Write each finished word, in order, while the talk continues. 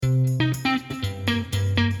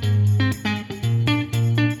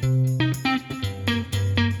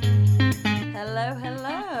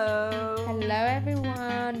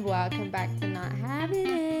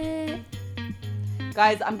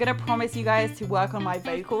Guys, I'm going to promise you guys to work on my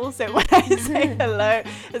vocals. So when I say hello,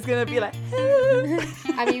 it's going to be like...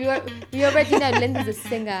 I mean, we already know Linda's a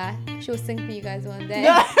singer. She'll sing for you guys one day.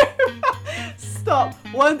 No. Stop.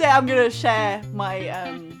 One day I'm going to share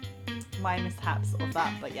my my mishaps of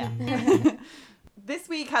that. But yeah. This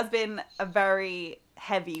week has been a very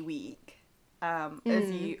heavy week, as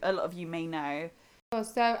a lot of you may know.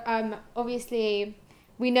 So obviously,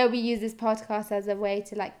 we know we use this podcast as a way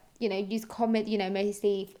to use comedy,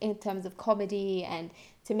 mostly in terms of comedy and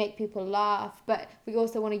to make people laugh. But we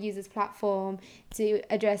also want to use this platform to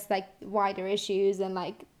address wider issues and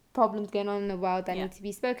problems going on in the world that need to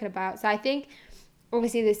be spoken about. So I think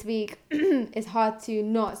obviously this week it's hard to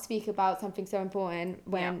not speak about something so important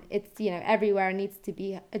when it's everywhere and needs to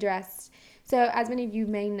be addressed. So as many of you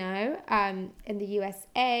may know, in the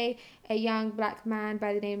USA, a young black man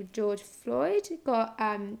by the name of George Floyd got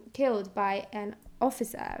killed by an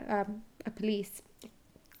officer, a police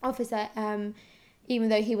officer, even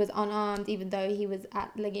though he was unarmed, even though he was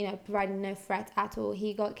providing no threat at all.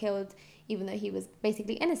 He got killed even though he was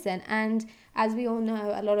basically innocent. And as we all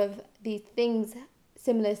know, a lot of these things,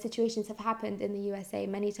 similar situations have happened in the USA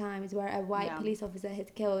many times where a white police officer has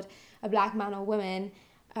killed a black man or woman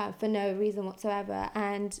for no reason whatsoever.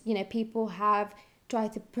 And, people have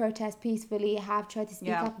tried to protest peacefully, have tried to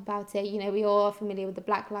speak up about it. We all are familiar with the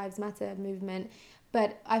Black Lives Matter movement.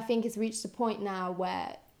 But I think it's reached a point now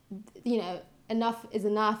where, enough is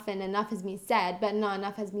enough and enough has been said, but not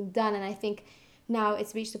enough has been done. And I think now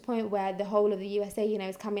it's reached a point where the whole of the USA,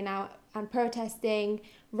 is coming out and protesting,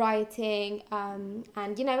 rioting, and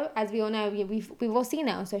as we all know, we've all seen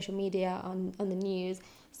it on social media, on the news.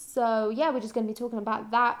 So yeah, we're just going to be talking about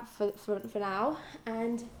that for now,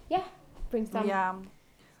 and bring some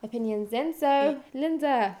opinions in. So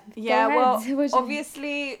Linda, go ahead.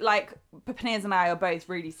 Obviously, Pepinez and I are both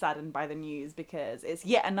really saddened by the news because it's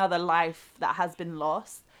yet another life that has been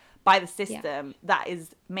lost by the system that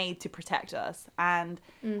is made to protect us, and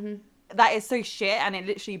that is so shit, and it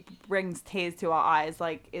literally brings tears to our eyes.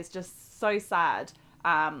 It's just so sad.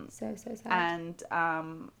 So sad. And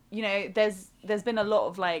there's been a lot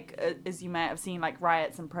of as you may have seen,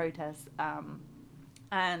 riots and protests,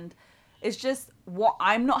 and it's just what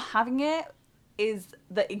I'm not having it is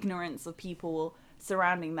the ignorance of people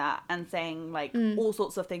surrounding that and saying all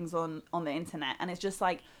sorts of things on the internet, and it's just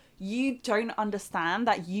you don't understand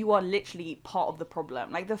that you are literally part of the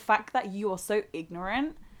problem. The fact that you are so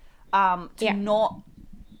ignorant to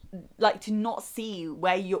not see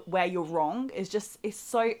where you're wrong is just,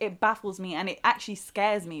 it baffles me, and it actually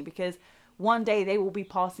scares me because one day they will be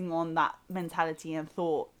passing on that mentality and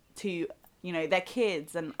thought to their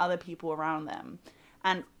kids and other people around them,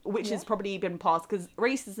 and which has probably been passed because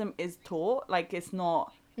racism is taught. It's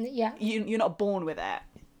not you're not born with it.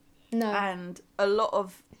 No. And a lot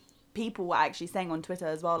of people were actually saying on Twitter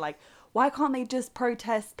as well, why can't they just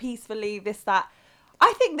protest peacefully, this, that.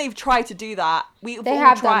 I think they've tried to do that. They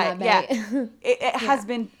have tried. Done that, mate. It has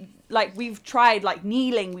been we've tried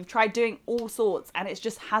kneeling, we've tried doing all sorts, and it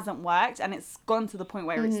just hasn't worked, and it's gone to the point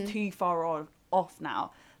where it's too far off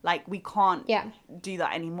now. We can't do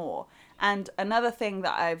that anymore. And another thing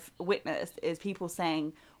that I've witnessed is people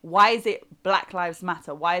saying, why is it Black Lives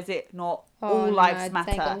Matter? Why is it not all lives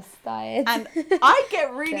matter? And I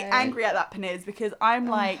get really angry at that, Peniz, because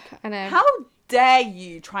I'm I know. how dare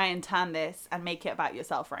you try and turn this and make it about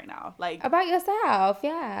yourself right now? About yourself,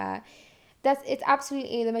 yeah. It's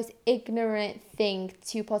absolutely the most ignorant thing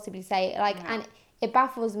to possibly say. And it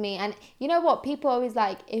baffles me. And you know what? People always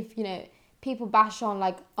if people bash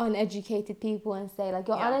on uneducated people and say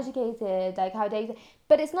you're uneducated, how dare you.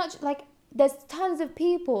 But it's not there's tons of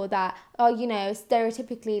people that are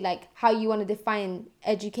stereotypically how you want to define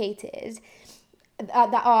educated,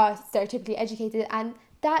 that are stereotypically educated, and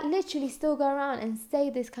that literally still go around and say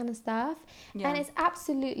this kind of stuff. And it's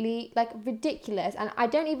absolutely ridiculous. And I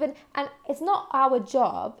don't even, and it's not our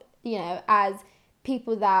job as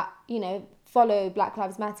people that follow Black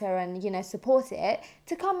Lives Matter and support it,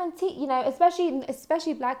 to come and teach,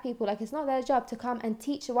 especially black people, it's not their job to come and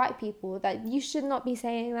teach white people that you should not be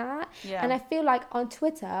saying that. And I feel on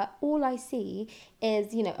Twitter all I see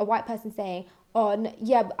is a white person saying,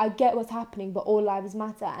 I get what's happening, but all lives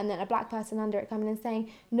matter, and then a black person under it coming and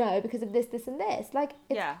saying no because of this and this,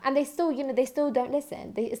 and they still they still don't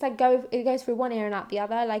listen. It goes through one ear and out the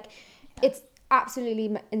other. It's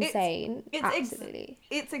absolutely insane.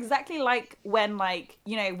 It's exactly like when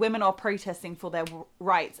women are protesting for their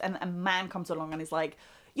rights, and a man comes along and is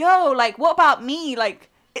yo, what about me?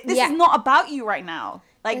 This is not about you right now.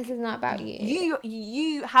 Like, this is not about you.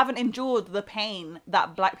 You haven't endured the pain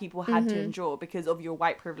that black people had to endure because of your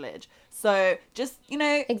white privilege. So just,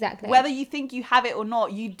 Exactly. whether you think you have it or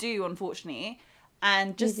not, you do, unfortunately.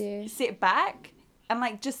 And just sit back and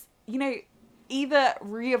like just, either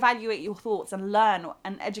reevaluate your thoughts and learn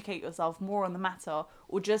and educate yourself more on the matter,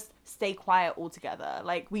 or just stay quiet altogether.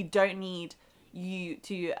 Like, we don't need you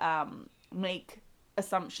to make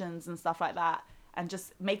assumptions and stuff like that, and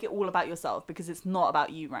just make it all about yourself, because it's not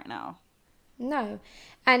about you right now. No.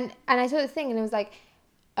 And I saw the thing, and it was like,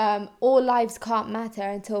 all lives can't matter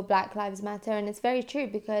until Black Lives Matter. And it's very true,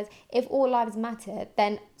 because if all lives mattered,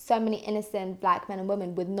 then so many innocent black men and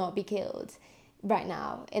women would not be killed right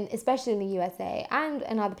now, especially in the USA and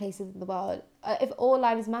in other places in the world. If all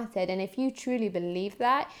lives mattered, and if you truly believe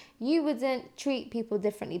that, you wouldn't treat people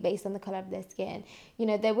differently based on the color of their skin.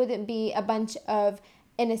 There wouldn't be a bunch of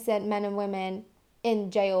innocent men and women in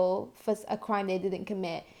jail for a crime they didn't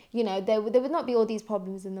commit. There would not be all these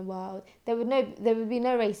problems in the world. There would be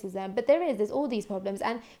no racism, but there's all these problems.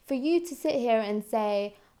 And for you to sit here and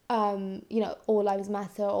say, all lives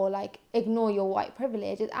matter, or like ignore your white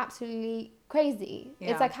privilege, is absolutely crazy.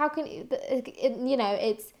 Yeah. It's like, how can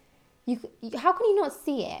it's how can you not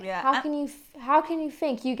see it? Yeah. How can you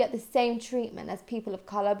think you get the same treatment as people of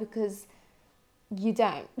color, because you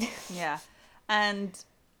don't? Yeah. And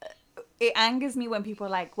it angers me when people are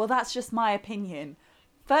like, well, that's just my opinion.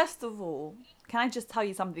 First of all, can I just tell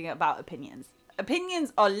you something about opinions?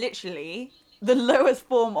 Opinions are literally the lowest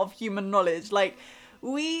form of human knowledge. Like,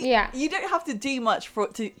 you don't have to do much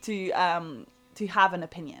to have an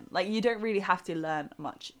opinion. Like, you don't really have to learn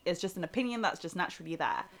much. It's just an opinion that's just naturally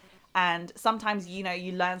there. And sometimes, you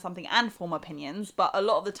learn something and form opinions, but a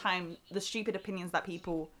lot of the time, the stupid opinions that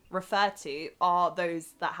people refer to are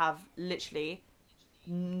those that have literally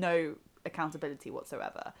no accountability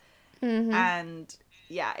whatsoever. And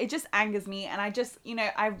yeah, it just angers me. And I just,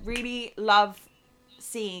 I really love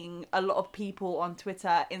seeing a lot of people on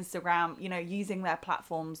Twitter, Instagram, using their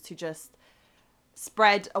platforms to just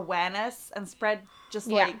spread awareness and spread just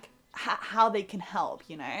like how they can help,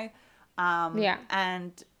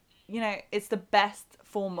 and it's the best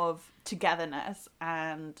form of togetherness.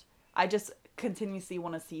 And I just continuously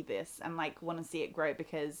want to see this and like want to see it grow,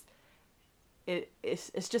 because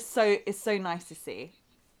it's just so nice to see.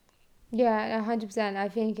 Yeah, 100%. I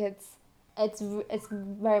think it's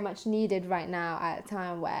very much needed right now, at a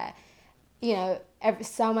time where,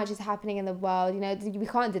 so much is happening in the world. We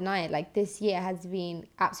can't deny it. Like, this year has been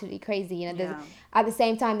absolutely crazy. At the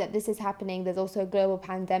same time that this is happening, there's also a global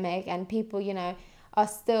pandemic, and people, are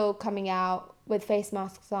still coming out with face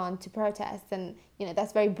masks on to protest, and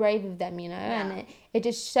that's very brave of them. And it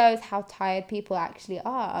just shows how tired people actually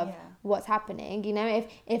are of what's happening.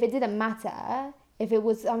 If it didn't matter, if it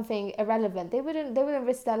was something irrelevant, they wouldn't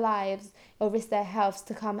risk their lives or risk their health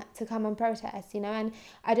to come and protest. And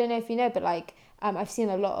I don't know if you know, but like, I've seen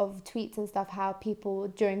a lot of tweets and stuff how people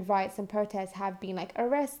during riots and protests have been like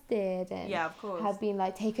arrested and of course, have been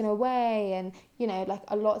like taken away, and like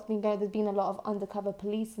a lot's been going. There's been a lot of undercover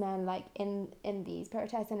policemen like in these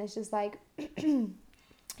protests, and it's just like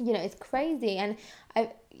it's crazy. And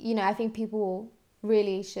I think people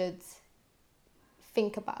really should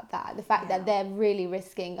think about that, the fact that they're really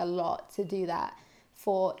risking a lot to do that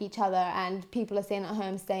for each other, and people are staying at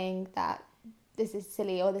home saying that this is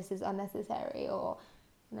silly or this is unnecessary, or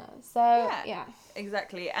so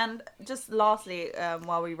exactly. And just lastly,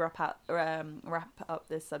 while we wrap up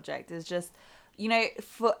this subject, is just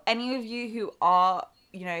for any of you who are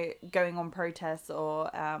going on protests or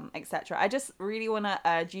etc., I just really want to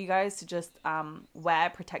urge you guys to just wear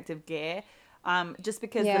protective gear, just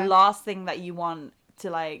because the last thing that you want to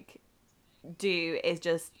like do is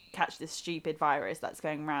just catch this stupid virus that's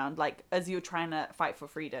going around, like, as you're trying to fight for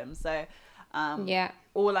freedom. So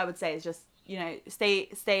all I would say is just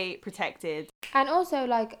stay protected. And also,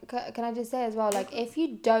 like, can I just say as well, like, if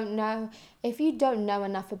you don't know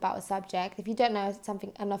enough about a subject, if you don't know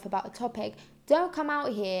enough about a topic, don't come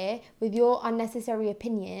out here with your unnecessary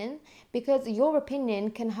opinion, because your opinion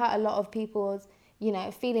can hurt a lot of people's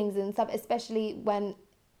feelings and stuff, especially when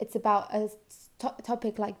it's about a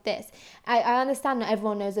topic like this. I understand not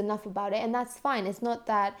everyone knows enough about it, and that's fine. It's not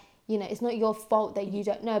that it's not your fault that you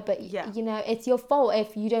don't know, but it's your fault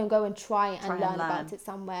if you don't go and try and learn about it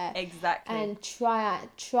somewhere. Exactly. And try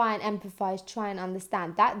and empathize, try and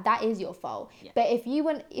understand. That is your fault. But if you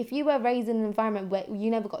were raised in an environment where you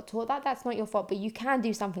never got taught that, that's not your fault, but you can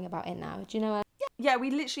do something about it now. Do you know what? Yeah, we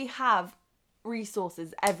literally have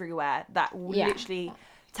resources everywhere that will literally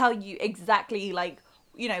tell you exactly like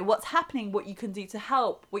you know, what's happening, what you can do to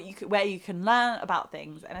help, where you can learn about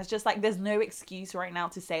things. And it's just like, there's no excuse right now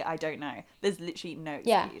to say I don't know. There's literally no excuse.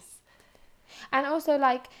 Yeah. And also,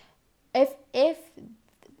 like, if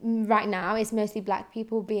right now it's mostly black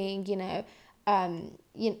people being, you know,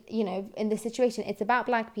 in this situation, it's about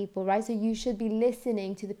black people, right? So you should be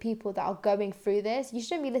listening to the people that are going through this. You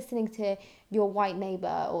shouldn't be listening to your white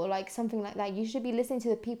neighbor or like something like that. You should be listening to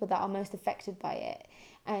the people that are most affected by it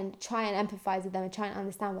and try and empathize with them and try and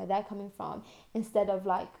understand where they're coming from, instead of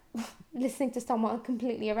like listening to someone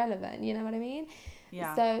completely irrelevant, you know what I mean?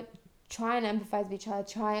 Yeah. So try and empathize with each other,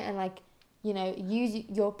 try and like, you know, use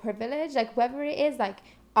your privilege, like whether it is like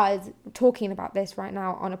us talking about this right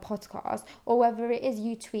now on a podcast, or whether it is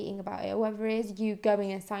you tweeting about it, or whether it is you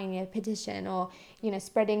going and signing a petition, or, you know,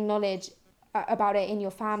 spreading knowledge about it in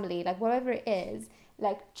your family, like whatever it is,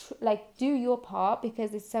 like do your part,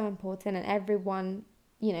 because it's so important and everyone,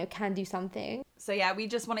 you know, can do something. So yeah, we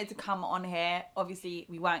just wanted to come on here. Obviously,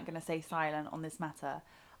 we weren't going to stay silent on this matter.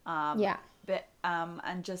 But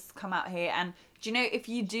and just come out here. And do you know, if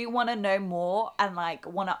you do want to know more and like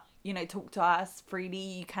want to, you know, talk to us freely,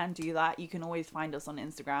 you can do that. You can always find us on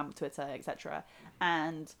Instagram, Twitter, etc.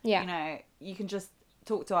 And you know, you can just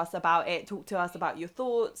talk to us about it, talk to us about your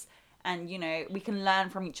thoughts, and you know, we can learn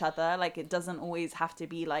from each other. Like, it doesn't always have to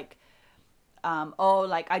be like oh,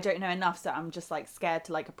 like I don't know enough, so I'm just like scared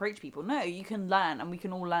to like approach people. No, you can learn, and we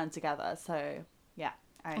can all learn together. So yeah,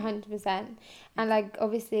 100%. And like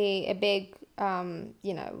obviously a big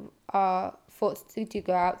you know, our thoughts do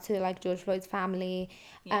go out to like George Floyd's family,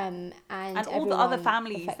 and all the other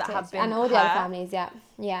families affected, that have been and all the other families,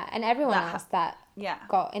 and everyone else that yeah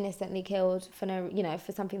got innocently killed for no, you know,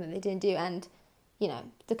 for something that they didn't do. And you know,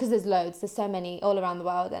 because there's so many all around the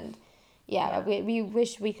world, and we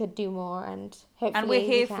wish we could do more, and hopefully and we're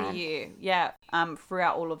here for you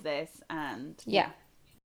throughout all of this. And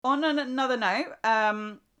on another note,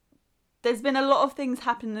 there's been a lot of things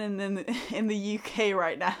happening in the UK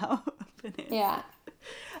right now.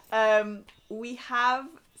 We have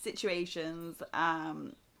situations,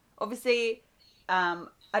 obviously, I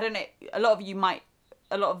don't know, a lot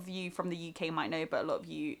of you from the UK might know, but a lot of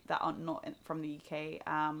you that are not from the UK,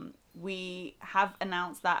 we have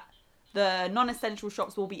announced that the non-essential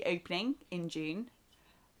shops will be opening in June.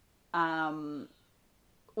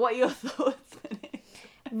 What are your thoughts?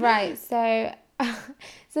 Right, so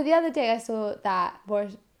the other day I saw that so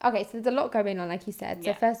there's a lot going on, like you said.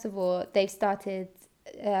 So first of all, they've started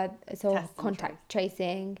sort of contact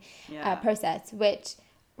tracing process, which,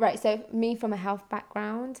 right, so me from a health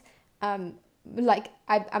background, like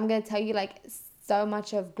I'm going to tell you, like, so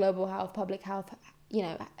much of global health, public health, you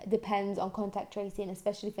know, depends on contact tracing,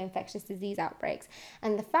 especially for infectious disease outbreaks.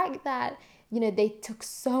 And the fact that, you know, they took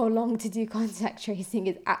so long to do contact tracing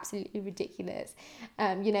is absolutely ridiculous.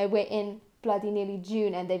 You know, we're in bloody nearly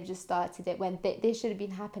June and they've just started it when this should have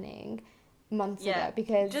been happening months ago,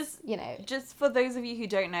 because just for those of you who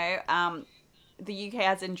don't know, the UK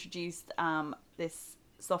has introduced this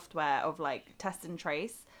software of like test and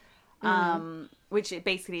trace, which it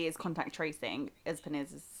basically is contact tracing, as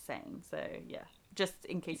Peniz is saying. So just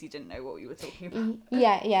in case you didn't know what we were talking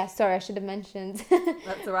about. Sorry, I should have mentioned.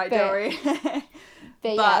 That's all right, don't worry.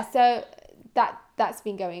 but so that's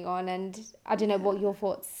been going on, and I don't know what your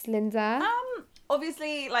thoughts, Linda.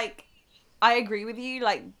 Obviously, like, I agree with you,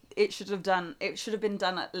 like it should have been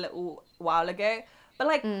done a little while ago, but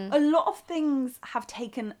like a lot of things have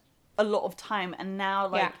taken a lot of time, and now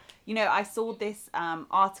like you know, I saw this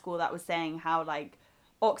article that was saying how like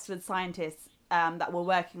Oxford scientists that were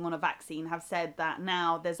working on a vaccine have said that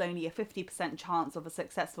now there's only a 50% chance of a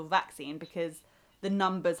successful vaccine because the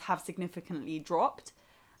numbers have significantly dropped.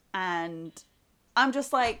 And I'm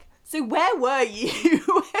just like, so where were you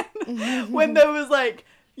when there was like,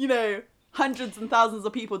 you know, hundreds and thousands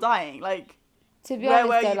of people dying? Like, to be honest,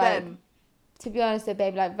 where were you then? To be honest, though,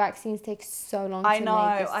 babe, like vaccines take so long to make.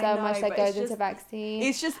 There's so much that goes into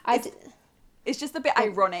vaccines. It's just a bit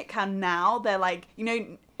ironic how now they're like, you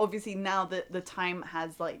know, obviously now that the time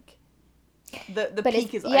has like the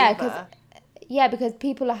peak is over. Because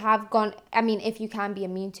people have gone, I mean, if you can be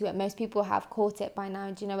immune to it, most people have caught it by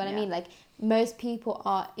now. Do you know what I mean? Like, most people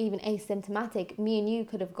are even asymptomatic. Me and you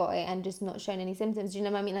could have got it and just not shown any symptoms. Do you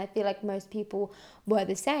know what I mean? I feel like most people were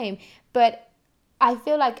the same. But I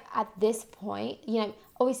feel like at this point, you know,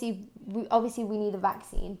 obviously we need a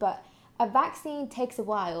vaccine, but a vaccine takes a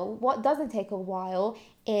while. What doesn't take a while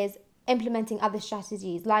is implementing other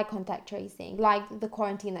strategies like contact tracing, like the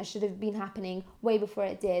quarantine that should have been happening way before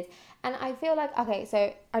it did. And I feel like, okay,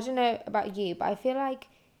 so I don't know about you, but I feel like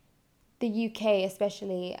the UK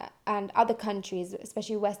especially and other countries,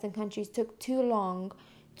 especially Western countries, took too long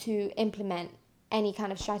to implement any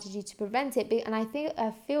kind of strategy to prevent it. And I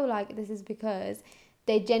feel like this is because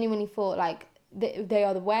they genuinely thought like they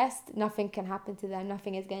are the West, nothing can happen to them,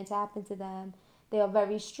 nothing is going to happen to them. They are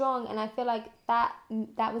very strong, and I feel like that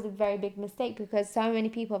was a very big mistake because so many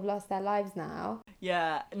people have lost their lives now.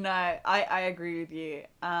 Yeah, no, I agree with you.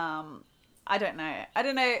 I don't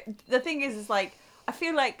know. The thing is like, I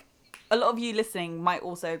feel like a lot of you listening might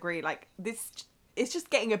also agree, like, this, it's just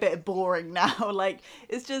getting a bit boring now. Like,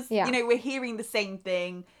 it's just, Yeah. we're hearing the same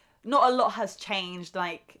thing. Not a lot has changed.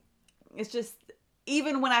 Like, it's just,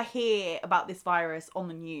 even when I hear about this virus on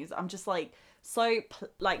the news, I'm just like, so,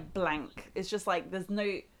 blank. It's just like, there's no,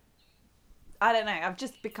 I don't know. I've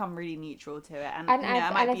just become really neutral to it. And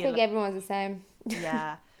I think everyone's the same.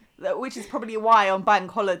 Yeah. Which is probably why on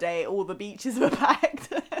bank holiday all the beaches were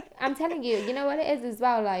packed. I'm telling you, you know what it is as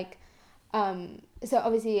well, like, so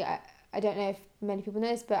obviously I don't know if many people know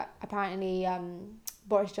this, but apparently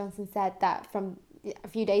Boris Johnson said that from a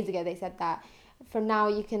few days ago, they said that from now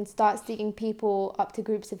you can start sticking people up to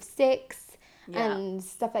groups of 6 and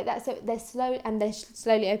stuff like that. So they're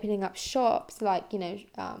slowly opening up shops, like,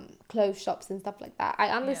 clothes shops and stuff like that. I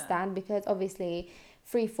understand because obviously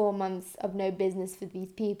 3-4 months of no business for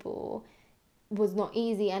these people was not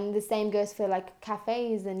easy, and the same goes for like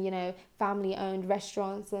cafes and family owned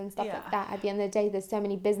restaurants and stuff like that. At the end of the day, there's so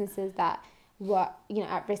many businesses that were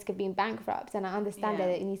at risk of being bankrupt, and I understand that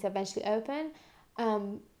it needs to eventually open,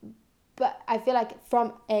 but I feel like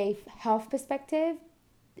from a health perspective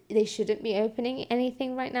they shouldn't be opening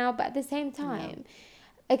anything right now. But at the same time,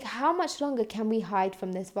 like, how much longer can we hide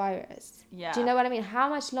from this virus? Do you know what I mean? How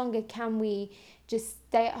much longer can we just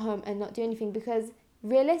stay at home and not do anything? Because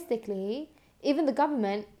realistically, even the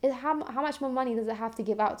government, how much more money does it have to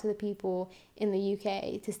give out to the people in the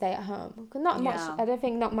UK to stay at home? Not much. I don't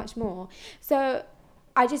think not much more. So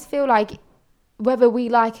I just feel like whether we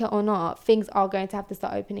like it or not, things are going to have to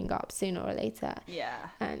start opening up sooner or later. Yeah.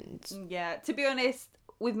 And to be honest,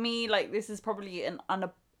 with me, like, this is probably an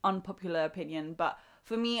unpopular opinion, but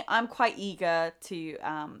for me, I'm quite eager to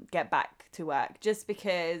get back to work, just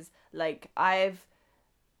because, like, I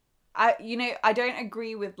don't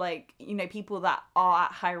agree with, like, people that are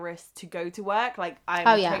at high risk to go to work. Like,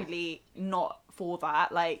 I'm totally not for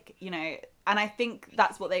that. Like, and I think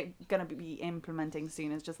that's what they're going to be implementing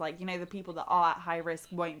soon, is just like, the people that are at high risk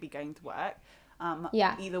won't be going to work.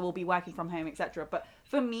 Either will be working from home, etc. But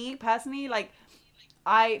for me personally, like,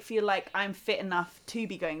 I feel like I'm fit enough to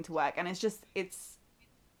be going to work, and I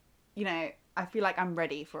feel like I'm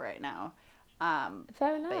ready for it now.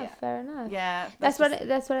 Fair enough. Yeah, that's what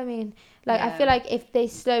I mean. Like, I feel like if they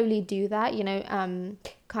slowly do that,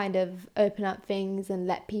 kind of open up things and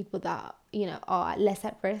let people that are less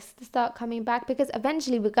at risk to start coming back, because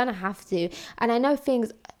eventually we're gonna have to. And I know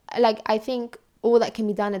things, like, I think all that can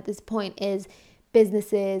be done at this point is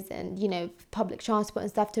businesses and public transport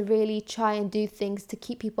and stuff to really try and do things to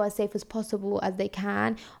keep people as safe as possible as they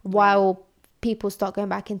can while people start going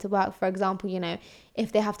back into work. For example,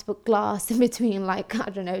 if they have to put glass in between, like, I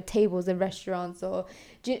don't know, tables in restaurants or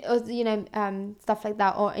stuff like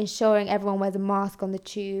that, or ensuring everyone wears a mask on the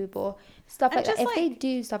tube or stuff like that. If they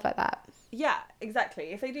do stuff like that. Yeah,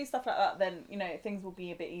 exactly. If they do stuff like that, then, things will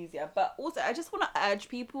be a bit easier. But also, I just want to urge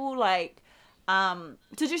people, like, to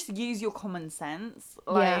just use your common sense.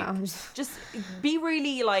 Like, just be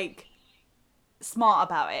really, like, smart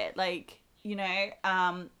about it. Like,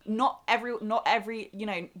 not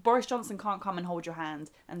every Boris Johnson can't come and hold your hand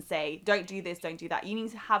and say, don't do this, don't do that. You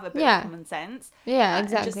need to have a bit of common sense.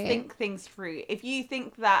 Exactly. And just think things through. If you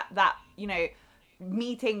think that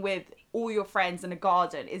meeting with all your friends in a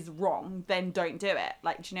garden is wrong, then don't do it.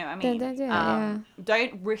 Like, do you know what I mean? Don't do it,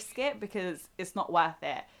 Don't risk it, because it's not worth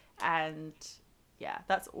it. And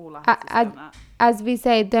that's all I have to say on that. As we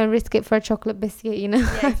say, don't risk it for a chocolate biscuit,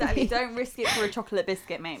 Yeah, exactly. Don't risk it for a chocolate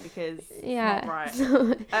biscuit, mate, because it's not right.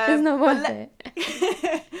 It's not worth it.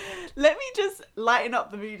 Let me just lighten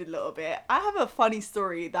up the mood a little bit. I have a funny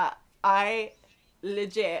story that I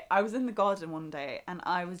was in the garden one day, and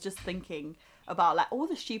I was just thinking about, like, all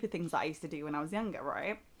the stupid things that I used to do when I was younger,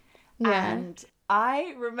 right? Yeah. And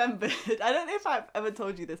I remembered, I don't know if I've ever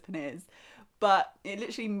told you this, Peniz, but it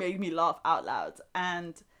literally made me laugh out loud.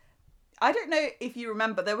 And I don't know if you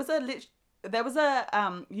remember, there was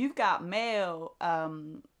a You've Got Mail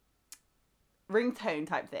ringtone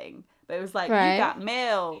type thing, but it was like, right. You got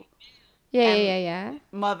mail. Yeah.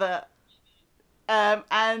 Mother.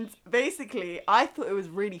 And basically, I thought it was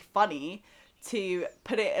really funny to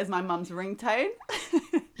put it as my mum's ringtone.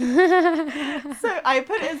 So I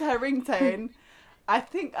put it as her ringtone. I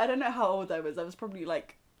think, I don't know how old I was probably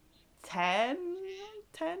like 10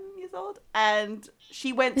 years old. And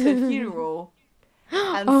she went to a funeral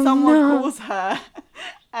and Oh, someone no. calls her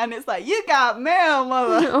and it's like, you got mail,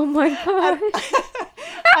 mother. Oh my gosh.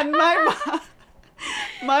 And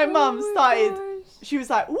my mum Oh my started, gosh. she was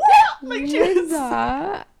like, what? Like she was,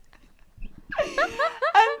 Linda.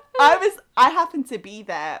 and I happened to be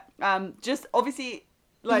there. Just obviously,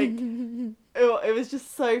 like, it was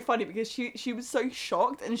just so funny because she was so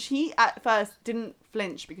shocked, and she at first didn't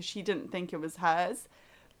flinch because she didn't think it was hers.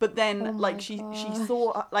 But then, Oh like, my she gosh.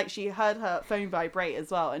 saw, like, she heard her phone vibrate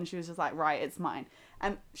as well, and she was just like, right, it's mine.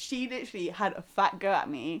 And she literally had a fat go at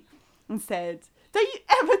me and said, don't you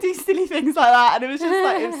ever do silly things like that? And it was just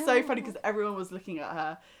like, it was so funny because everyone was looking at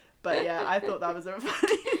her. But yeah, I thought that was a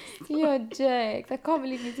funny story. You're a joke. I can't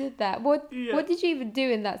believe you did that. What did you even do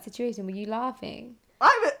in that situation? Were you laughing?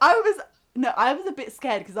 I was a bit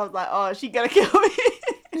scared because I was like, oh, she gonna kill me.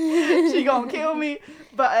 She gonna kill me.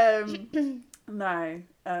 But no,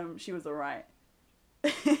 she was alright.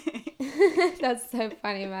 That's so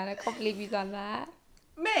funny, man. I can't believe you done that.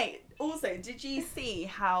 Mate, also, did you see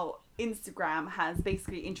how Instagram has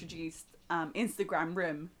basically introduced Instagram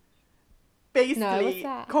Room? No, what's Basically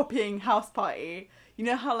that? copying House Party. You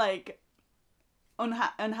know how, like,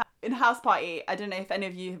 in House Party, I don't know if any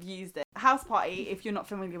of you have used it. House Party, if you're not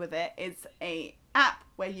familiar with it, is a app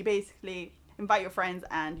where you basically invite your friends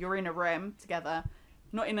and you're in a room together,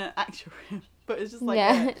 not in an actual room, but it's just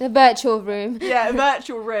like the virtual room. a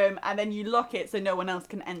virtual room, and then you lock it so no one else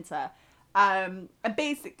can enter. And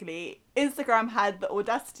basically, Instagram had the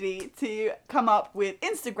audacity to come up with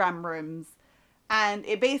Instagram rooms, and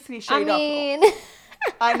it basically showed up.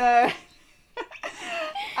 I know.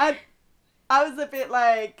 And I was a bit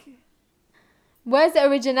like, where's the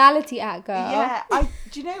originality at, girl? yeah,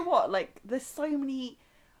 do you know what? Like, there's so many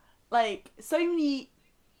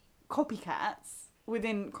copycats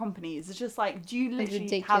within companies. It's just like, do you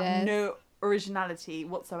literally have no originality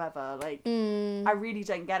whatsoever? Like, I really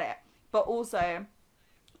don't get it. But also,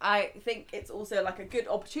 I think it's also like a good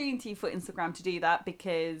opportunity for Instagram to do that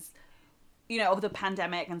because, you know, of the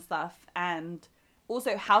pandemic and stuff. And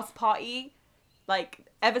also House Party, like,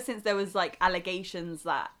 ever since there was like allegations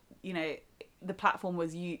that, you know, the platform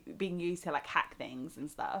was being used to like hack things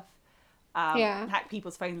and stuff, hack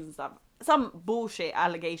people's phones and stuff. Some bullshit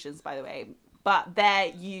allegations, by the way, but their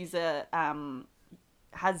user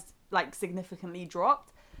has like significantly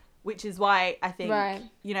dropped, which is why I think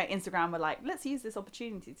you know, Instagram were like, let's use this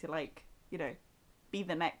opportunity to, like, you know, be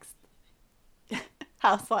the next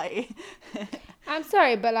House Party. I'm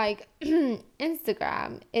sorry, but like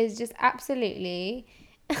Instagram is just absolutely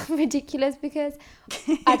ridiculous because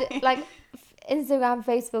like Instagram,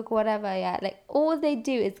 Facebook, whatever, yeah, like all they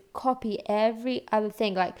do is copy every other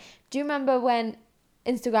thing. Like, do you remember when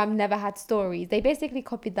Instagram never had stories? They basically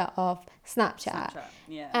copied that off Snapchat.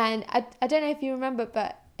 Yeah. And I don't know if you remember,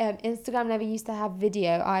 but Instagram never used to have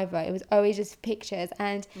video either. It was always just pictures.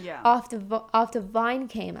 And after Vine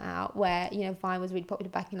came out, where, you know, Vine was really popular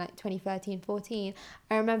back in like 2013, 14,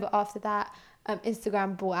 I remember after that,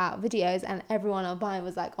 Instagram brought out videos and everyone on Vine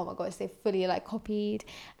was like, oh my gosh, they fully like copied.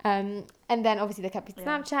 And then obviously they copied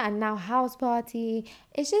Snapchat and now House Party.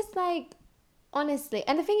 It's just like, honestly,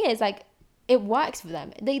 and the thing is, like, it works for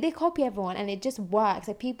them. They copy everyone and it just works.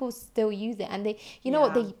 Like, people still use it, and they, you know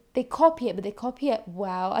what, they copy it, but they copy it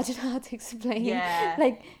well. I don't know how to explain. Yeah.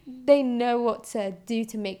 Like, they know what to do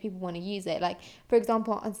to make people want to use it. Like, for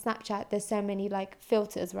example, on Snapchat, there's so many like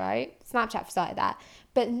filters, right? Snapchat started that,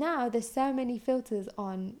 but now there's so many filters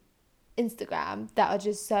on Instagram that are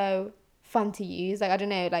just so fun to use. Like, I don't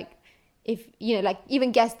know, like, if, you know, like,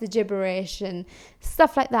 even guess the gibberish and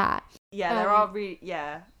stuff like that. Yeah, there are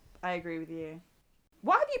I agree with you.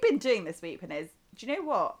 What have you been doing this week, Penez? Do you know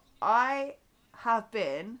what? I have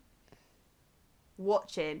been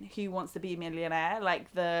watching Who Wants to Be a Millionaire, like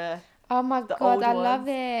oh my god, I love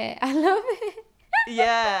it. I love it.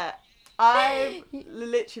 Yeah, I've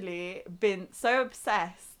literally been so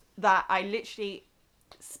obsessed that I literally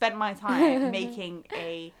spent my time making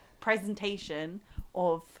a presentation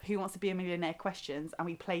of Who Wants to Be a Millionaire questions, and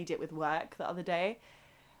we played it with work the other day.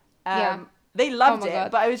 They loved it,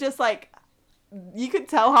 God. But I was just like, you could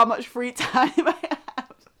tell how much free time I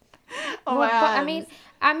have on my hands. But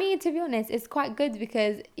I mean, to be honest, it's quite good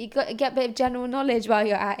because you get a bit of general knowledge while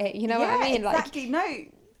you're at it. You know what I mean? Exactly.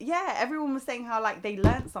 Like, everyone was saying how, like, they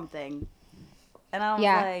learned something, and I was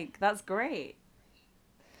like, that's great.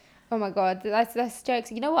 Oh my god, that's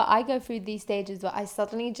jokes. You know what? I go through these stages where I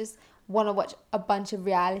suddenly just want to watch a bunch of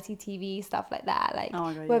reality TV stuff like that, like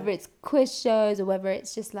whether it's quiz shows or whether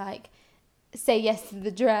it's just like Say Yes to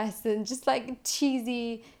the Dress and just like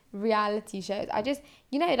cheesy reality shows. I just,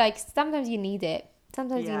 like sometimes you need it.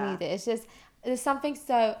 Sometimes you need it. It's just, there's something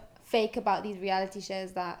so fake about these reality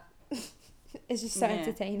shows that it's just so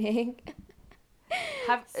entertaining.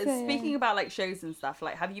 Speaking about like shows and stuff,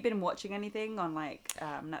 like have you been watching anything on like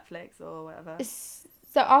Netflix or whatever?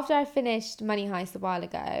 So after I finished Money Heist a while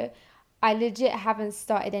ago, I legit haven't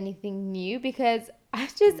started anything new because I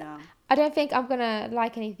don't think I'm gonna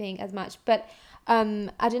like anything as much. But I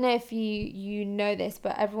don't know if you know this,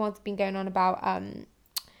 but everyone's been going on about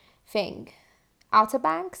Outer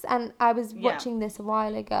Banks, and I was watching this a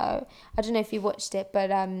while ago. I don't know if you watched it,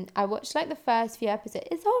 but I watched like the first few episodes.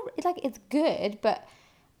 It's good, but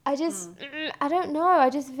I just I don't know. I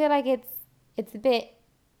just feel like it's a bit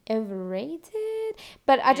overrated.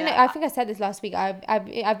 But I don't know. I think I said this last week.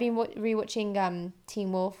 I've been rewatching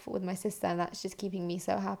Teen Wolf with my sister, and that's just keeping me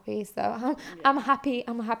so happy. So I'm happy.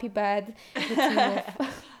 I'm a happy bird with Teen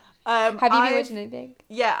Wolf. Have you been watching anything?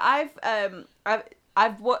 Yeah,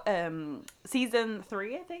 I've what season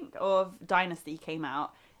 3 I think of Dynasty came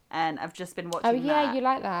out, and I've just been watching. Oh yeah, you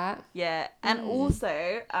like that? Yeah, and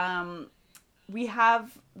also we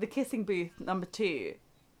have The Kissing Booth #2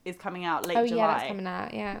 is coming out late July. Oh yeah, that's coming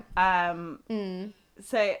out. Yeah.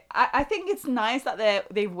 So I think it's nice that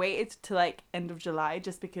they've waited to like end of July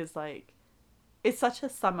just because like it's such a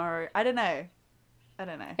summer. I don't know.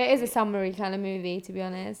 It is a summery kind of movie, to be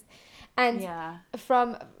honest. And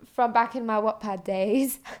from back in my Wattpad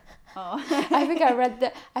days, I think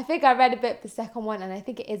I read a bit of the second one, and I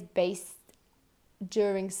think it is based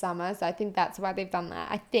during summer, so I think that's why they've done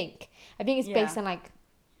that. I think it's based on like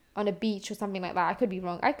on a beach or something like that. I could be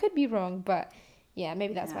wrong, but yeah,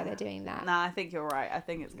 maybe that's why they're doing that. Nah, I think you're right. I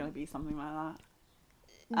think it's gonna be something like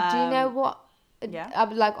that. Do you know what? Yeah. I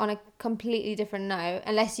would like on a completely different note,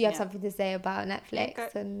 unless you have something to say about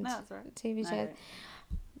Netflix and TV shows.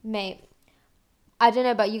 Mate, I don't know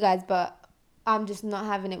about you guys, but I'm just not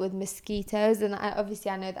having it with mosquitoes, and I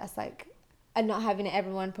know that's like, I'm not having it.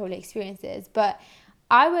 Everyone probably experiences, but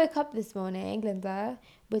I woke up this morning, Linda,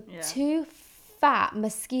 with 2 fat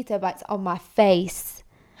mosquito bites on my face.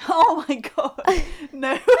 Oh my god!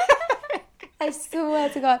 No. I swear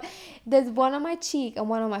to God, there's one on my cheek and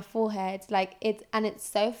one on my forehead. Like it's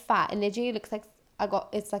so fat. It literally looks like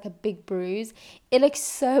it's like a big bruise. It looks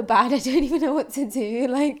so bad. I don't even know what to do.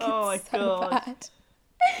 Like, oh my god. Bad.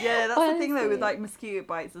 Yeah, that's honestly. The thing though with like mosquito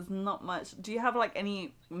bites. There's not much. Do you have like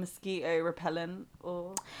any mosquito repellent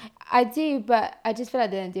or? I do, but I just feel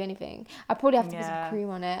like they don't do anything. I probably have to put some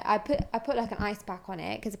cream on it. I put like an ice pack on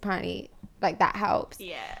it because apparently like that helps.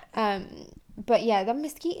 Yeah. But yeah, the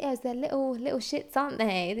mosquitoes, they're little shits, aren't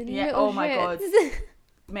they? My god,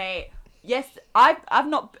 mate. Yes, I've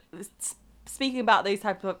not. Speaking about those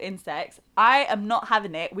types of insects, I am not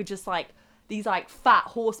having it with just like these like fat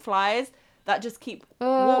horse flies that just keep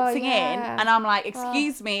waltzing in, and I'm like,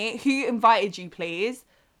 excuse me, who invited you, please?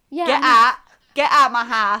 Yeah. Get out my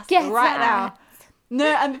house right now. No,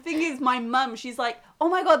 and the thing is, my mum, she's like, oh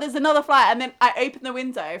my god, there's another fly, and then I open the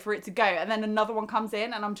window for it to go, and then another one comes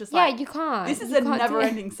in, and I'm just like, you can't. This is a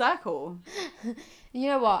never-ending circle. You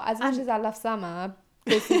know what? As much as I love summer,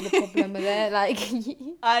 this is the problem with it. Like,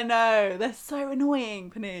 I know, they're so annoying,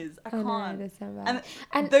 Peniz. I can't. I know, they're so bad.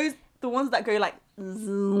 And those, the ones that go like,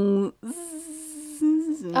 oh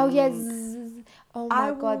yes, oh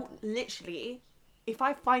my god, literally. If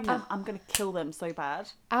I find them, I'm going to kill them so bad.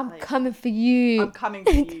 I'm coming for you. I'm coming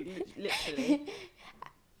for you, literally.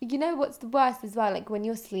 You know what's the worst as well? Like when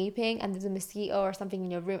you're sleeping and there's a mosquito or something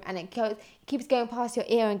in your room and it keeps going past your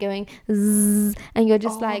ear and going zzz, and you're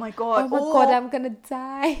just like, oh my god, I'm going to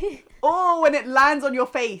die. Oh, when it lands on your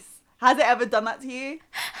face. Has it ever done that to you?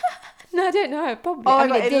 No, I don't know. Probably. Oh my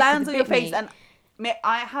god, it lands on your face. And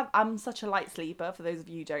I'm such a light sleeper, for those of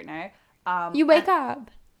you who don't know. You wake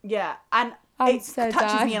up? Yeah, and it so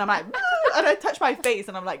touches me and I'm like, and I touch my face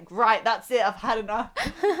and I'm like, right, that's it, I've had enough.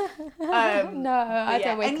 No, I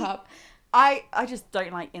don't wake up. I just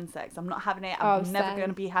don't like insects. I'm not having it. I'm never going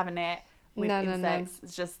to be having it with insects. No.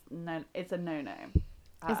 It's just, no, it's a no-no.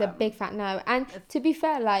 It's a big fat no. And to be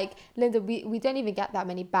fair, like, Linda, we don't even get that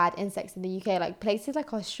many bad insects in the UK. Like, places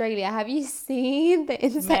like Australia, have you seen the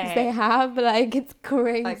insects they have? Like, it's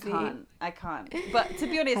crazy. I can't. But to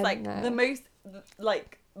be honest, like,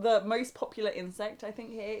 the most popular insect I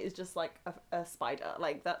think here is just like a spider.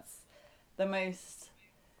 Like that's the most.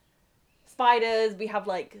 Spiders, we have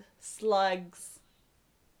like slugs.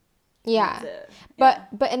 Yeah. But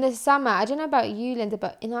in the summer, I don't know about you, Linda,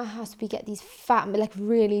 but in our house we get these fat, like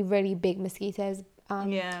really, really big mosquitoes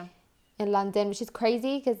in London, which is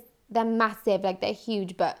crazy because they're massive, like they're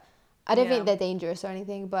huge, but I don't think they're dangerous or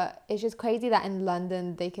anything, but it's just crazy that in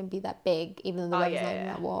London they can be that big, even though the weather's not even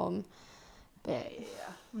that warm. But yeah.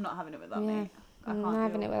 I'm not having it with that, mate. I'm not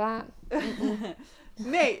having it with that.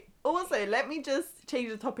 Mate, also, let me just change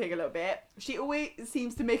the topic a little bit. She always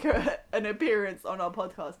seems to make an appearance on our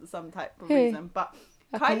podcast for some type of reason, but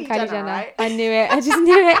Kylie Jenner, right? I knew it. I just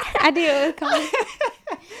knew it. I knew it was coming.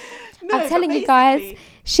 No, I'm telling you guys,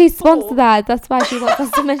 she sponsored that. That's why she wants us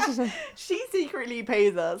to mention it. She secretly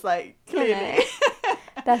pays us, like, clearly.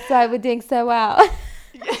 That's why we're doing so well.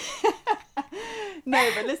 No,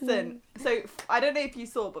 but listen. So, I don't know if you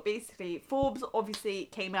saw, but basically, Forbes obviously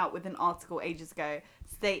came out with an article ages ago,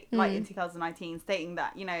 like in 2019, stating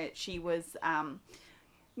that, you know, she was,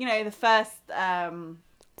 you know, the first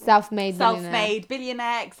self-made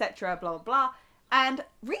billionaire, etc., blah, blah, blah. And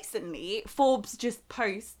recently, Forbes just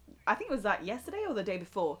post, I think it was like yesterday or the day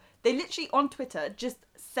before, they literally on Twitter just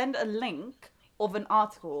send a link of an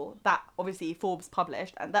article that obviously Forbes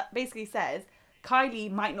published, and that basically says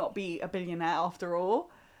Kylie might not be a billionaire after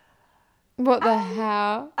all. What the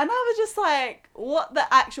hell? And I was just like, what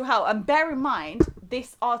the actual hell? And bear in mind,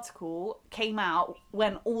 this article came out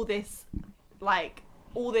when all this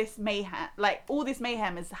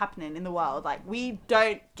mayhem is happening in the world. Like, we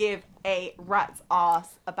don't give a rat's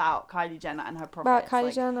ass about Kylie Jenner and her profits. About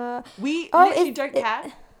Kylie Jenner. We literally don't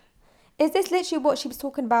care. Is this literally what she was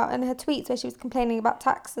talking about in her tweets where she was complaining about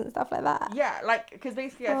tax and stuff like that? Yeah, like, because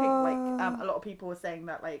basically I think, like, a lot of people were saying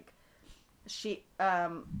that, like, she,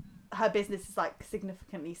 her business is, like,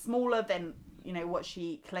 significantly smaller than, you know, what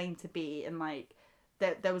she claimed to be. And, like,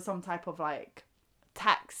 there was some type of, like,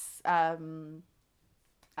 tax, I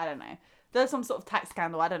don't know. There's some sort of tax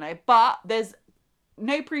scandal, I don't know. But there's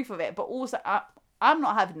no proof of it. But also, I'm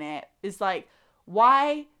not having it. It's like,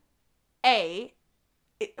 why is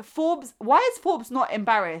Forbes not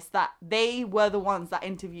embarrassed that they were the ones that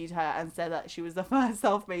interviewed her and said that she was the first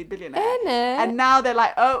self-made billionaire? And now they're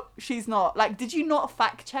like, oh, she's not. Like, did you not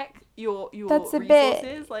fact check your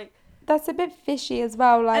resources? Like, that's a bit fishy as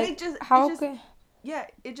well. Like,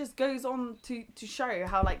 it just goes on to show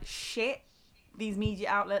how, like, shit these media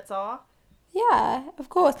outlets are. Yeah, of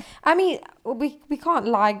course. I mean, we can't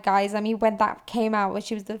lie, guys. I mean, when that came out, when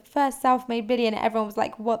she was the first self-made billionaire, everyone was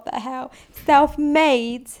like, what the hell?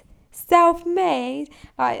 Self-made?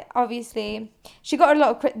 Like, obviously, they got a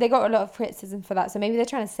lot of criticism for that, so maybe they're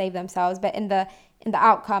trying to save themselves, but in the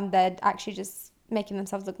outcome, they're actually just making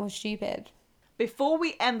themselves look more stupid. Before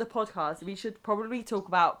we end the podcast, we should probably talk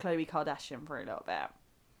about Khloe Kardashian for a little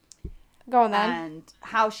bit. Go on then. And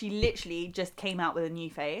how she literally just came out with a new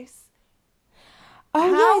face. Oh,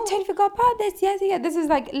 yeah, I totally forgot about this. Yeah. This is,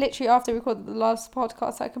 like, literally after we recorded the last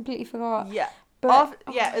podcast, so I completely forgot. Yeah. But,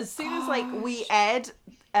 as soon as, like, we aired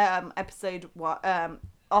episode one,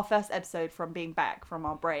 our first episode from being back from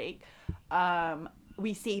our break,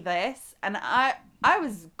 we see this, and I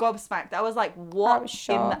was gobsmacked. I was like, what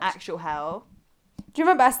in the actual hell? Do you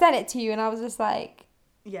remember I sent it to you, and I was just like,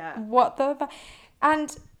 yeah, what the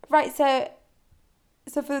and, right, so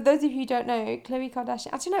for those of you who don't know, Khloe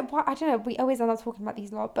Kardashian, I don't know, we always end up talking about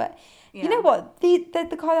these a lot, but you know what? The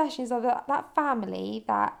Kardashians are that family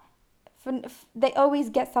that they always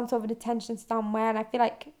get some sort of attention somewhere, and I feel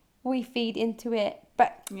like we feed into it,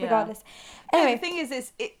 but regardless. Anyway, the thing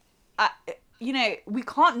is, you know, we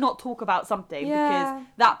can't not talk about something because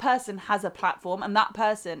that person has a platform and that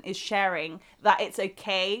person is sharing that it's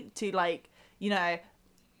okay to, like, you know,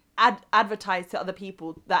 advertise to other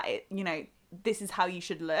people that it, you know, this is how you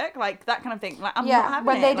should look, like that kind of thing. Like, I'm not having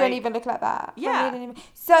when they don't even look like that. Yeah.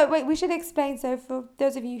 So wait, we should explain. So for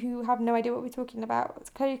those of you who have no idea what we're talking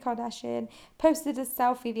about, Khloe Kardashian posted a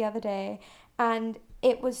selfie the other day, and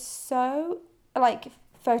it was so, like,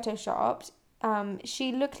 photoshopped.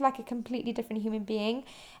 She looked like a completely different human being,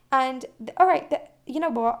 and you know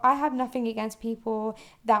what? I have nothing against people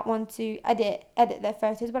that want to edit their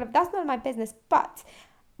photos, but that's none of my business. But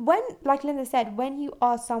when, like Linda said, when you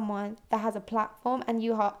are someone that has a platform and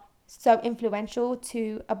you are so influential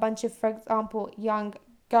to a bunch of, for example, young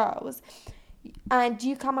girls, and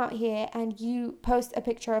you come out here and you post a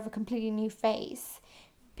picture of a completely new face,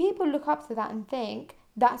 people look up to that and think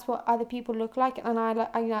that's what other people look like. And I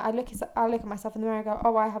look at myself in the mirror and go,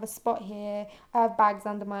 oh, I have a spot here, I have bags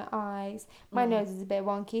under my eyes, my nose is a bit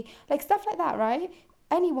wonky, like stuff like that, right?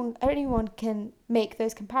 Anyone can make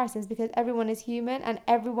those comparisons because everyone is human and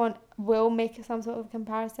everyone will make some sort of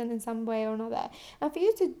comparison in some way or another. And for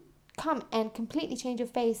you to come and completely change your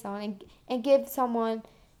face on and give someone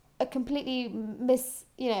a completely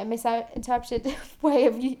misinterpreted way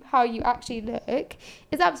of how you actually look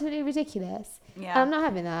is absolutely ridiculous. Yeah. I'm not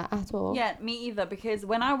having that at all. Yeah, me either. Because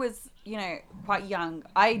when I was, quite young,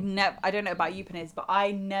 I don't know about you, Peniz, but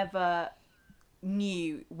I never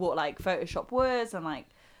knew what like Photoshop was, and like,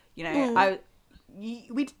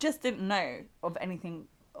 we just didn't know of anything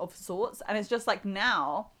of sorts. And it's just like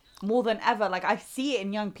now more than ever, like I see it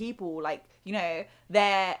in young people, like, they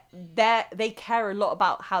care a lot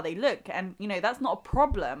about how they look, and that's not a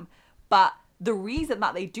problem, but the reason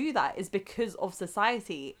that they do that is because of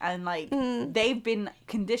society, and like they've been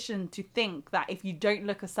conditioned to think that if you don't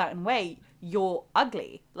look a certain way, you're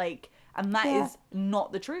ugly, like, and that is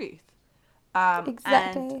not the truth.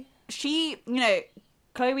 Exactly. And she,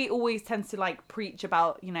 Chloe always tends to like preach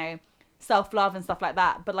about, self-love and stuff like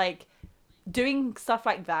that, but like doing stuff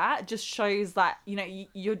like that just shows that,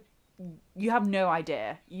 you have no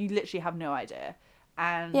idea. You literally have no idea.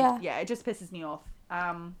 And it just pisses me off.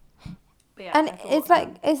 But yeah, and it's like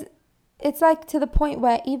it's like to the point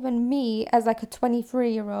where even me as like a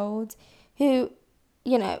 23-year-old who,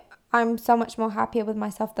 I'm so much more happier with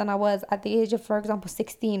myself than I was at the age of, for example,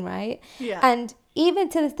 16, right? Yeah. And even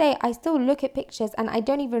to this day, I still look at pictures and I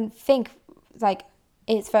don't even think like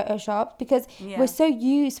it's photoshopped, because we're so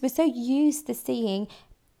used to seeing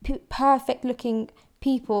perfect looking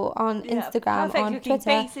people on Instagram, on Twitter. Perfect looking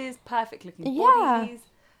faces, perfect looking bodies.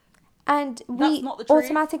 And we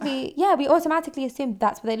automatically assume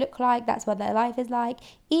that's what they look like, that's what their life is like,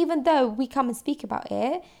 even though we come and speak about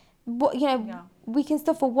it. We can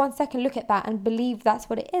still for 1 second look at that and believe that's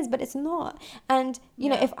what it is, but it's not. And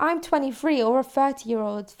if I'm 23 or a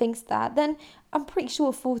 30-year-old thinks that, then I'm pretty sure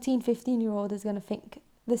a 14-15-year-old is going to think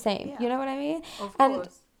the same. You know what I mean? Of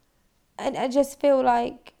course. And I just feel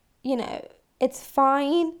like, it's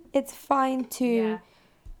fine to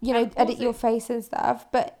edit your face and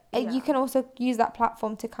stuff, but you can also use that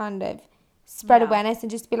platform to kind of spread awareness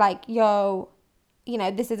and just be like, yo,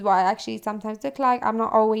 this is what I actually sometimes look like. I'm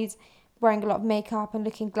not always wearing a lot of makeup and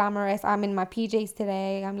looking glamorous. I'm in my PJs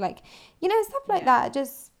today. I'm like, stuff like that.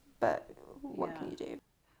 But what can you do?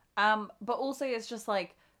 But also it's just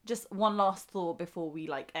like, just one last thought before we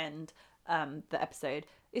like end the episode.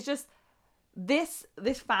 It's just this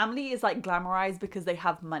family is like glamorized because they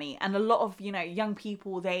have money, and a lot of young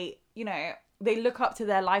people, they look up to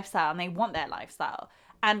their lifestyle and they want their lifestyle,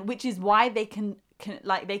 and which is why they can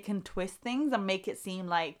twist things and make it seem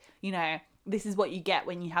like this is what you get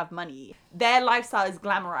when you have money. Their lifestyle is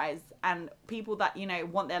glamorized, and people that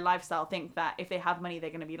want their lifestyle think that if they have money they're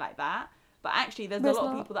going to be like that. But actually there's a lot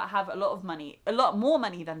of people that have a lot of money, a lot more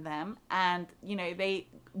money than them, and they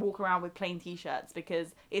walk around with plain t-shirts,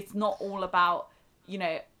 because it's not all about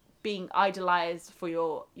being idolized for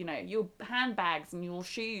your your handbags and your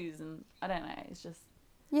shoes, and I don't know, it's just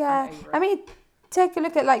I mean, take a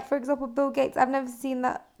look at, like, for example, Bill Gates. I've never seen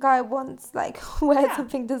that guy once like wear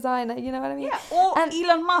something designer, you know what I mean? Or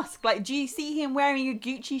Elon Musk, like, do you see him wearing a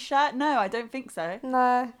Gucci shirt? No, I don't think so.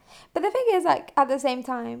 No, but the thing is, like, at the same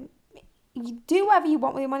time, you do whatever you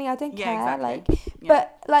want with your money. I don't care. Exactly.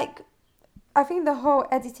 But like, I think the whole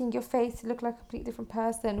editing your face to look like a completely different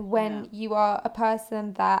person when you are a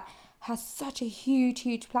person that has such a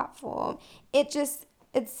huge platform, it's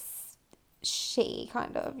shitty,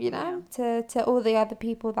 kind of, to all the other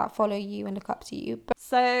people that follow you and look up to you.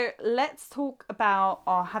 So let's talk about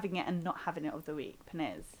our having it and not having it of the week.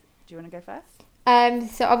 Peniz, do you want to go first?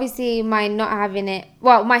 So obviously my having it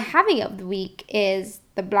of the week is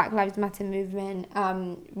the Black Lives Matter movement,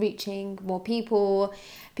 reaching more people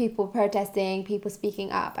protesting, people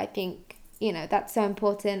speaking up. I think, that's so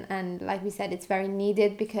important, and like we said, it's very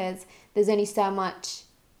needed, because there's only so much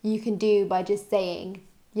you can do by just saying,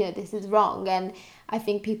 this is wrong, and I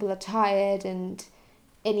think people are tired and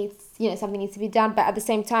it needs, something needs to be done. But at the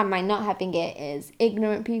same time, my not having it is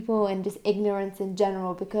ignorant people and just ignorance in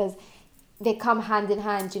general, because they come hand in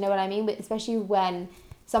hand, you know what I mean? But especially when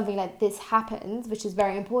something like this happens, which is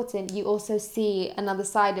very important, you also see another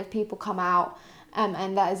side of people come out,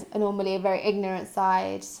 and that is normally a very ignorant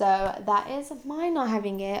side. So that is my not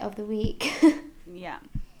having it of the week. Yeah.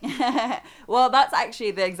 Well, that's actually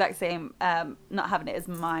the exact same not having it as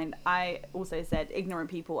mine. I also said ignorant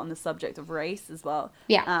people on the subject of race as well.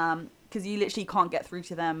 Yeah. Because you literally can't get through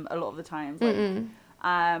to them a lot of the times. Like,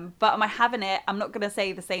 but am I having it? I'm not going to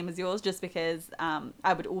say the same as yours, just because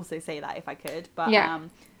I would also say that if I could. But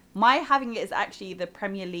my having it is actually the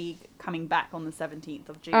Premier League coming back on the 17th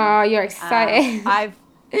of June. Oh, you're excited.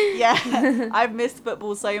 I've missed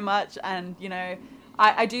football so much, and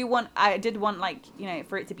I did want like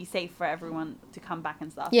for it to be safe for everyone to come back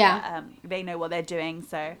and stuff. Yeah. But, they know what they're doing,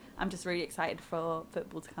 so I'm just really excited for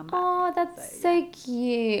football to come back. Oh, that's so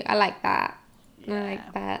cute. I like that. I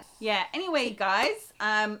like that. Yeah. Anyway, guys,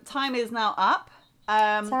 time is now up.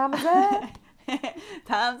 Time's up.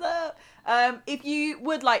 Time's up. If you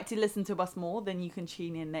would like to listen to us more, then you can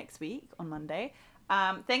tune in next week on Monday.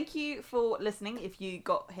 Thank you for listening. If you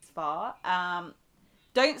got this far,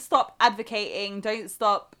 don't stop advocating. Don't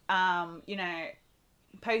stop,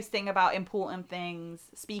 posting about important things,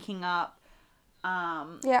 speaking up.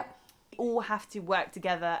 Yeah. We all have to work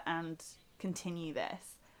together and continue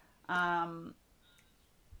this. And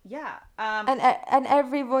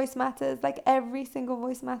every voice matters. Like every single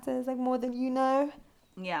voice matters. Like more than you know.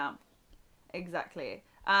 Yeah, exactly.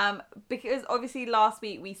 Because obviously last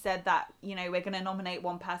week we said that we're gonna nominate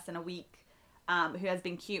one person a week. Who has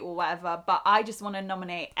been cute or whatever, but I just want to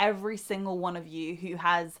nominate every single one of you who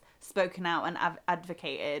has spoken out and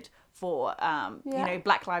advocated for,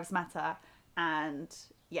 Black Lives Matter, and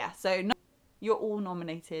so you're all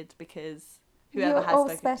nominated because whoever you're has all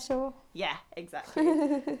spoken. Special. Yeah, exactly.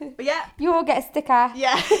 But yeah, you all get a sticker.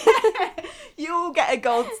 Yeah, you all get a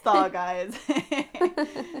gold star, guys.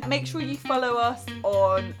 Make sure you follow us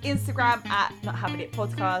on Instagram at Not Having It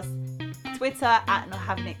Podcast. Twitter at Not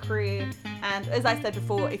Having It Crew, and as I said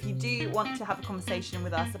before, if you do want to have a conversation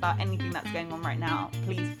with us about anything that's going on right now,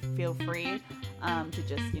 please feel free to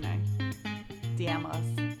just DM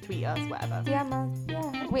us, tweet us, whatever. DM us,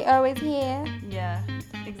 yeah, we're always here. Yeah,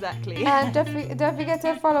 exactly. And don't forget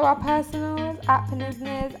to follow our personals at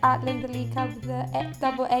Peninsniz, at Linda Leaker with the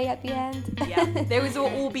double A at the end. Yeah, they will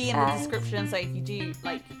all be in the description, so if you do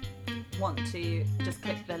want to just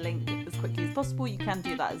click the link as quickly as possible, you can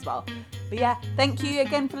do that as well. But yeah, thank you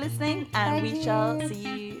again for listening, and we shall see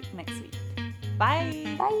you next week.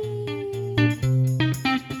 Bye. Bye.